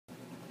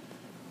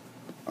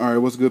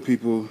Alright, what's good,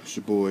 people? It's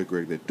your boy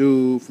Greg That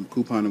Dude from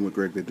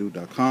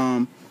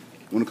couponingwithgregthatdude.com.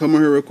 I want to come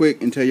on here real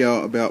quick and tell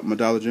y'all about my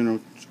Dollar General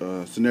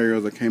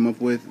scenarios I came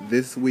up with.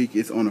 This week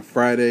it's on a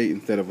Friday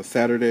instead of a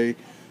Saturday.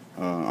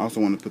 I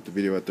also want to put the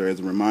video out there as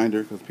a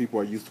reminder because people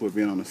are used to it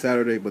being on a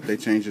Saturday, but they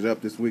changed it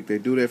up this week. They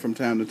do that from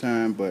time to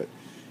time, but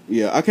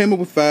yeah, I came up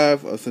with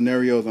 5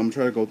 scenarios. I'm going to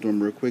try to go through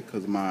them real quick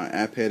because my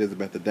iPad is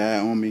about to die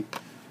on me,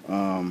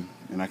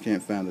 and I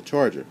can't find the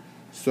charger.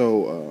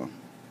 So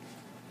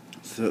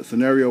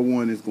scenario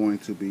 1 is going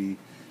to be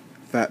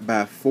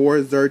buy 4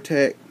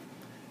 Zyrtec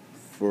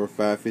for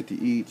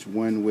 $5.50 each,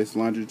 1 West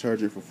laundry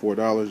detergent for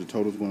 $4. The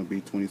total is going to be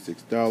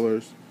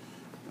 $26.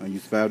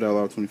 Use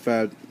 $5 off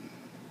 $25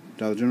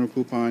 Dollar General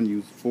coupon.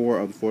 Use 4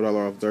 of the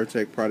 $4 off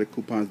Zyrtec product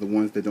coupons, the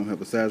ones that don't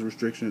have a size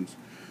restrictions.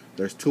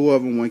 There's 2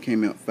 of them. One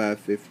came out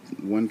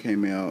 $5.50. One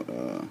came out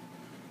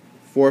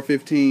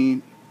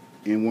 $4.15,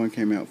 and one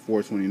came out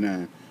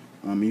 $4.29.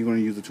 You're going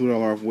to use the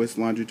 $2 off West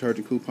laundry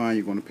detergent coupon.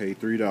 You're going to pay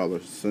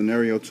 $3.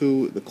 Scenario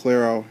 2, the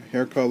Clairol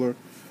hair color,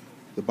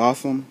 the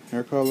Balsam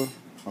hair color,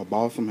 or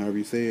Balsam, however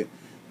you say it.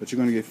 But you're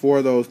going to get 4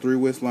 of those, 3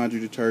 West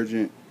laundry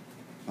detergent,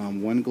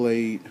 1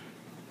 Glade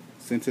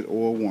scented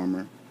oil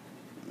warmer,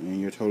 and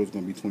your total is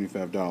going to be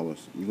 $25.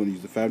 You're going to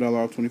use the $5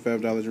 off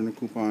 $25 General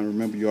coupon.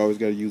 Remember, you always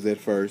got to use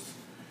that first.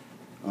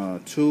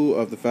 2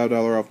 of the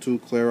 $5 off 2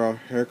 Clairol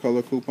hair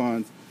color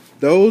coupons.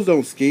 Those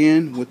don't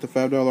scan with the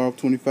 $5 off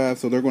 25,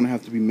 so they're going to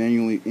have to be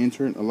manually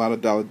entered. A lot of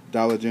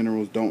Dollar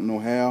Generals don't know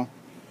how.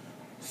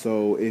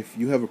 So if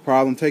you have a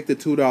problem, take the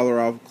 $2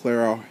 off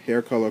Clairol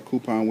hair color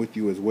coupon with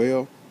you as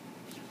well,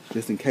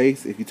 just in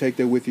case. If you take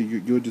that with you,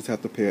 you'll just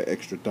have to pay an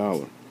extra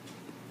 $1.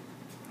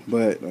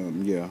 But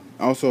yeah,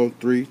 also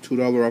 3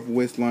 $2 off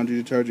West laundry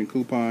detergent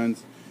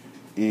coupons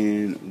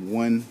and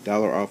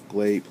 $1 off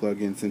Glade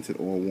plug-in scented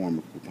oil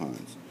warmer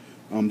coupons.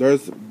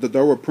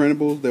 There were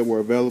printables that were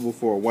available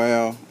for a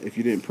while. If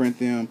you didn't print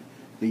them,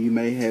 then you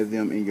may have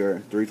them in your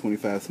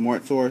 $3.25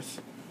 Smart Source,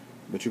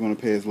 but you're going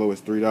to pay as low as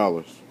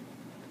 $3.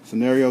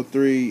 Scenario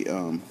 3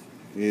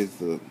 is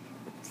the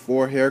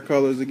 4 hair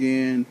colors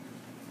again,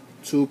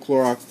 2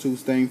 Clorox 2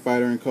 Stain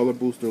Fighter and Color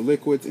Booster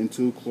liquids, and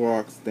 2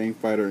 Clorox Stain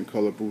Fighter and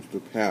Color Booster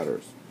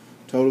powders.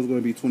 Total is going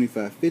to be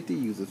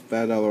 $25.50. Use this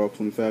 $5 off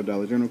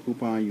 $25 General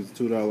coupon. Use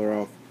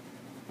 $2 off.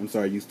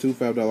 Use 2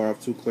 $5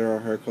 off 2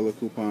 Clairol hair color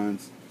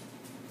coupons.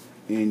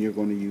 And you're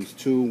going to use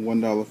 2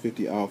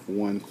 $1.50 off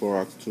 1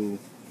 Clorox 2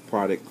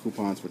 product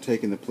coupons for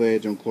taking the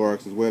pledge on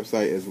Clorox's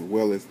website, as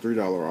well as $3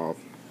 off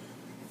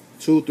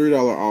 2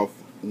 $3 off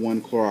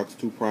 1 Clorox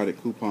 2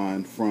 product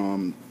coupon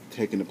from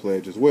taking the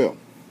pledge as well.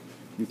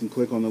 You can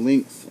click on the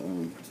links,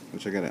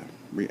 which I gotta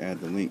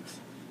re-add the links.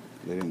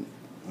 They didn't,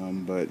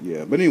 but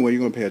yeah. But anyway,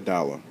 you're gonna pay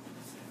 $1.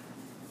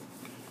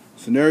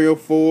 Scenario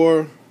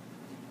 4.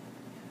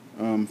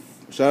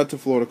 Shout out to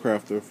Florida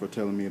Crafter for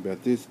telling me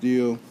about this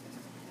deal.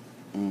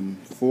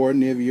 4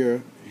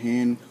 Nivea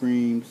hand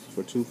creams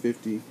for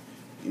 $2.50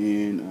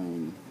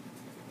 and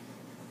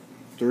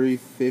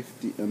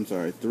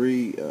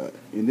 $3.50.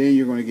 And then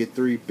you're going to get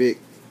 3 Bic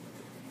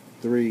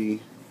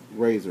 3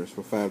 razors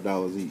for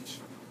 $5 each.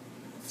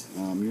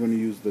 You're going to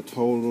use the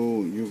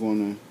total.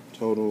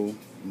 Total's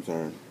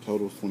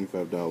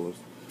 $25.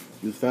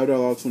 Use $5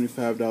 off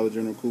 $25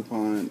 General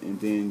coupon, and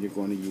then you're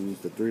going to use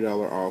the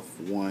 $3 off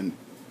 1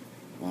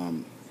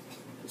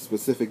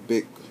 specific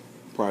Bic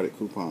product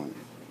coupon.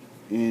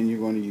 And you're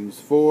going to use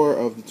 4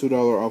 of the $2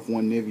 off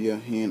 1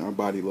 Nivea hand or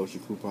body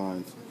lotion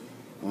coupons.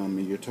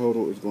 And your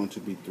total is going to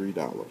be $3.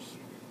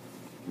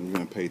 And you're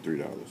going to pay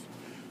 $3.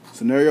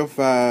 Scenario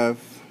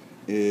 5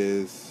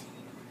 is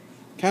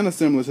kind of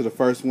similar to the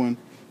first one,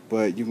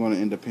 but you're going to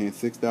end up paying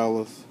 $6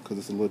 because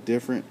it's a little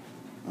different.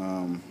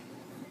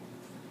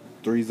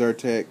 3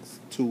 Zyrtecs,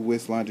 2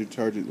 West laundry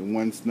detergent, and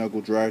 1 Snuggle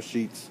dry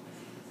sheets.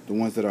 The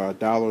ones that are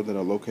 $1 that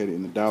are located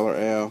in the dollar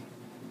aisle.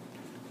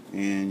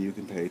 And you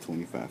can pay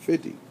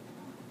 $25.50.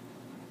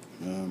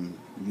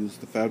 Use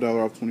the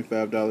 $5 off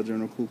 $25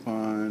 General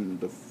coupon,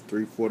 the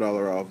 $3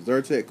 $4 off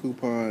Zyrtec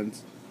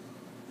coupons,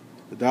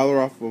 the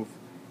 $2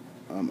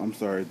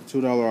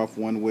 off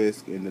 1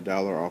 Whisk, and the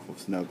 $1 off of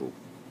Snuggle,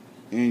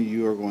 and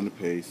you are going to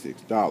pay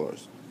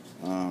 $6.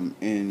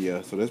 And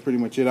yeah, so that's pretty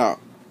much it. I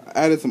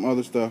added some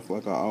other stuff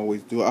like I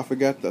always do. I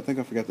think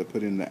I forgot to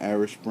put in the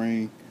Irish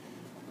Spring.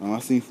 I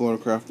seen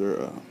Florida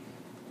Crafter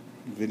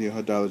video,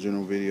 her Dollar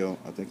General video.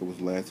 I think it was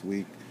last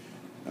week.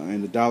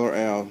 In the dollar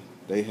aisle,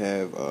 they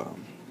have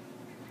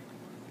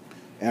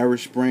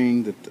Irish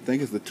Spring. I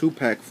think it's the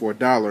 2-pack for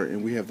 $1,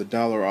 and we have the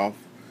 $1 off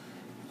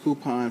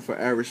coupon for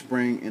Irish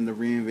Spring in the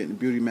Reinventing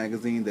Beauty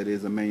magazine. That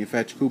is a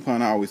manufacturer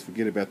coupon. I always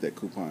forget about that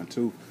coupon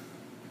too,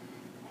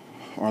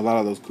 or a lot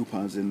of those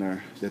coupons in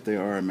there that they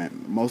are.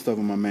 Most of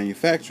them are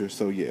manufacturers.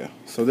 So yeah,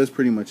 so that's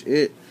pretty much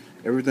it.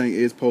 Everything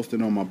is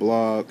posted on my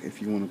blog if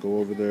you want to go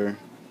over there.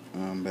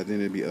 But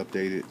then it'll be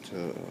updated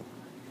to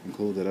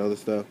include that other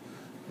stuff.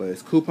 But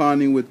it's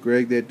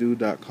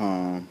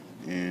couponingwithgregthatdude.com,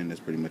 and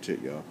that's pretty much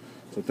it, y'all.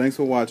 So thanks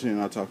for watching,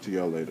 and I'll talk to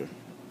y'all later.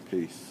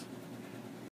 Peace.